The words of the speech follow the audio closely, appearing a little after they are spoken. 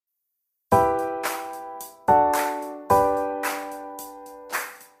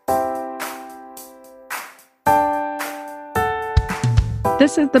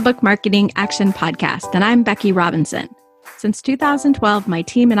This is the Book Marketing Action Podcast, and I'm Becky Robinson. Since 2012, my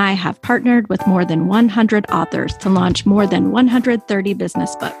team and I have partnered with more than 100 authors to launch more than 130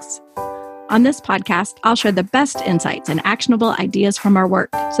 business books. On this podcast, I'll share the best insights and actionable ideas from our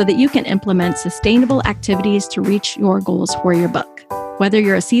work so that you can implement sustainable activities to reach your goals for your book. Whether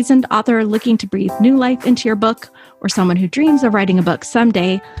you're a seasoned author looking to breathe new life into your book or someone who dreams of writing a book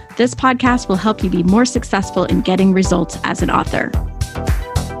someday, this podcast will help you be more successful in getting results as an author.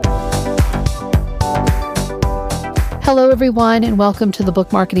 Hello, everyone, and welcome to the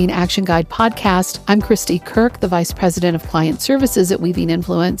Book Marketing Action Guide podcast. I'm Christy Kirk, the Vice President of Client Services at Weaving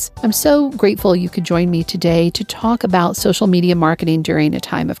Influence. I'm so grateful you could join me today to talk about social media marketing during a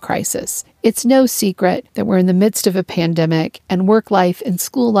time of crisis. It's no secret that we're in the midst of a pandemic, and work life and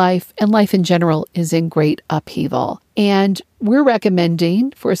school life and life in general is in great upheaval. And we're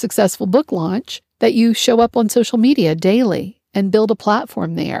recommending for a successful book launch that you show up on social media daily and build a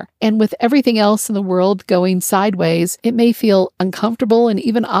platform there. And with everything else in the world going sideways, it may feel uncomfortable and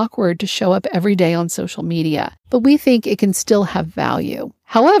even awkward to show up every day on social media. But we think it can still have value.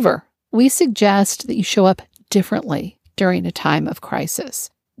 However, we suggest that you show up differently during a time of crisis.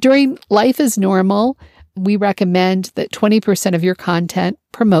 During life as normal, we recommend that 20% of your content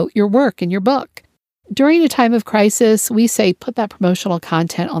promote your work in your book. During a time of crisis, we say put that promotional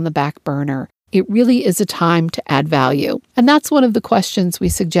content on the back burner. It really is a time to add value. And that's one of the questions we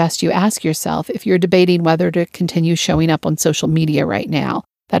suggest you ask yourself if you're debating whether to continue showing up on social media right now.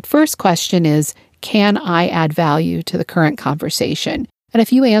 That first question is, can I add value to the current conversation? And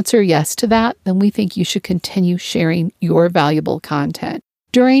if you answer yes to that, then we think you should continue sharing your valuable content.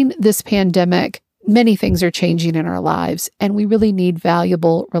 During this pandemic, many things are changing in our lives, and we really need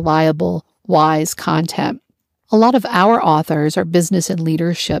valuable, reliable, wise content. A lot of our authors are business and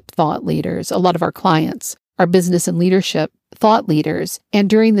leadership thought leaders. A lot of our clients are business and leadership thought leaders. And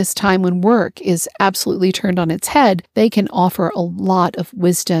during this time when work is absolutely turned on its head, they can offer a lot of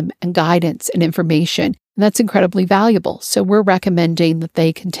wisdom and guidance and information. And that's incredibly valuable. So we're recommending that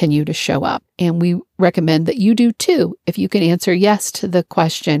they continue to show up. And we recommend that you do too, if you can answer yes to the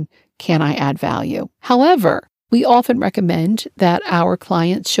question, can I add value? However, we often recommend that our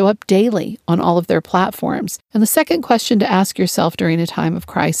clients show up daily on all of their platforms. And the second question to ask yourself during a time of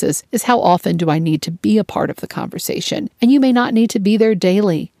crisis is, how often do I need to be a part of the conversation? And you may not need to be there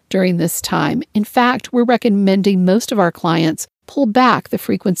daily during this time. In fact, we're recommending most of our clients pull back the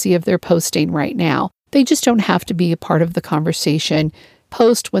frequency of their posting right now. They just don't have to be a part of the conversation.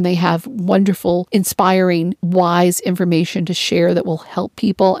 Post when they have wonderful, inspiring, wise information to share that will help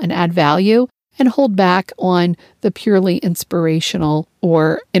people and add value, and hold back on the purely inspirational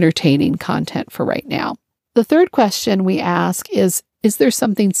or entertaining content for right now. The third question we ask is there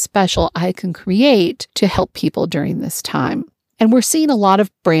something special I can create to help people during this time? And we're seeing a lot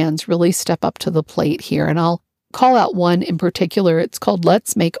of brands really step up to the plate here, and I'll call out one in particular. It's called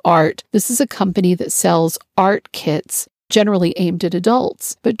Let's Make Art. This is a company that sells art kits generally aimed at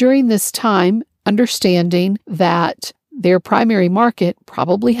adults. But during this time, understanding that their primary market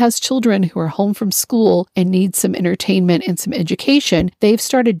probably has children who are home from school and need some entertainment and some education, they've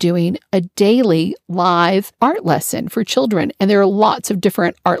started doing a daily live art lesson for children. And there are lots of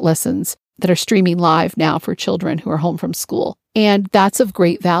different art lessons that are streaming live now for children who are home from school. And that's of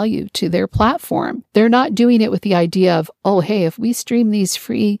great value to their platform. They're not doing it with the idea of, oh, hey, if we stream these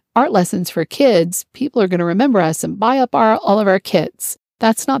free art lessons for kids, people are going to remember us and buy up all of our kits.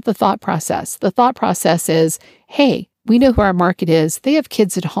 That's not the thought process. The thought process is, hey, we know who our market is. They have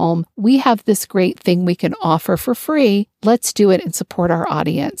kids at home. We have this great thing we can offer for free. Let's do it and support our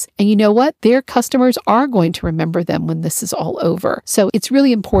audience. And you know what? Their customers are going to remember them when this is all over. So it's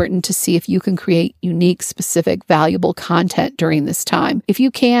really important to see if you can create unique, specific, valuable content during this time. If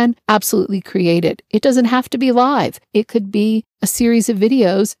you can, absolutely create it. It doesn't have to be live. It could be a series of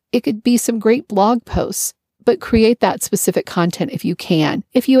videos. It could be some great blog posts. But create that specific content if you can.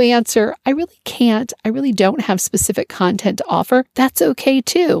 If you answer, I really can't, I really don't have specific content to offer, that's okay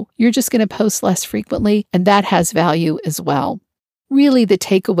too. You're just going to post less frequently, and that has value as well. Really, the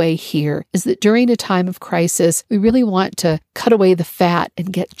takeaway here is that during a time of crisis, we really want to cut away the fat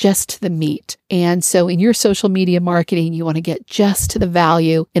and get just to the meat. And so in your social media marketing, you want to get just to the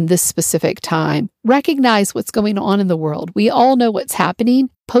value in this specific time. Recognize what's going on in the world. We all know what's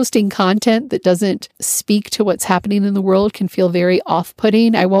happening. Posting content that doesn't speak to what's happening in the world can feel very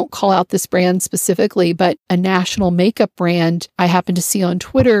off-putting. I won't call out this brand specifically, but a national makeup brand I happened to see on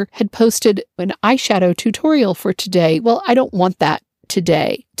Twitter had posted an eyeshadow tutorial for today. Well, I don't want that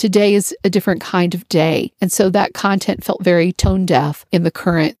today. Today is a different kind of day. And so that content felt very tone deaf in the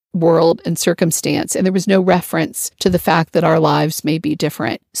current world and circumstance. And there was no reference to the fact that our lives may be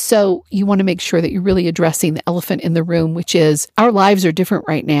different. So you want to make sure that you're really addressing the elephant in the room, which is our lives are different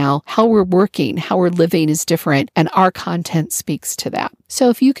right now. How we're working, how we're living is different, and our content speaks to that. So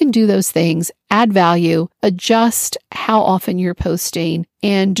if you can do those things, add value, adjust how often you're posting,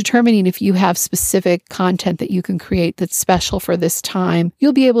 and determining if you have specific content that you can create that's special for this time,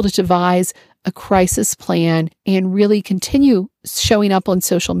 you'll be able to devise a crisis plan and really continue showing up on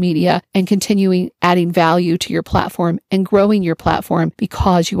social media and continuing adding value to your platform and growing your platform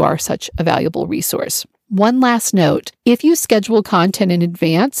because you are such a valuable resource. One last note, if you schedule content in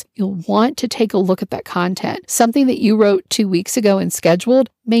advance, you'll want to take a look at that content. Something that you wrote 2 weeks ago and scheduled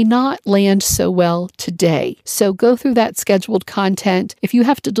may not land so well today. So go through that scheduled content. If you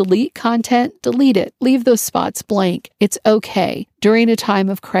have to delete content, delete it. Leave those spots blank. It's okay. During a time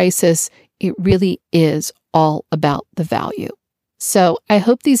of crisis, it really is all about the value. So I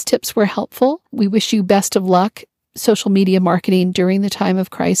hope these tips were helpful. We wish you best of luck. Social media marketing during the time of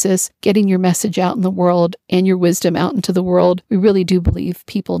crisis, getting your message out in the world and your wisdom out into the world. We really do believe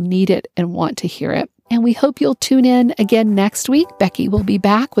people need it and want to hear it. And we hope you'll tune in again next week. Becky will be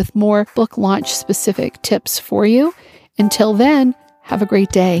back with more book launch specific tips for you. Until then, have a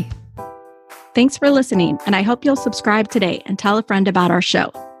great day. Thanks for listening, and I hope you'll subscribe today and tell a friend about our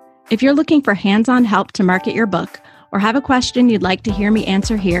show. If you're looking for hands-on help to market your book, or have a question you'd like to hear me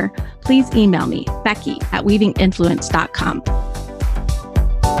answer here, please email me, Becky@weavinginfluence.com.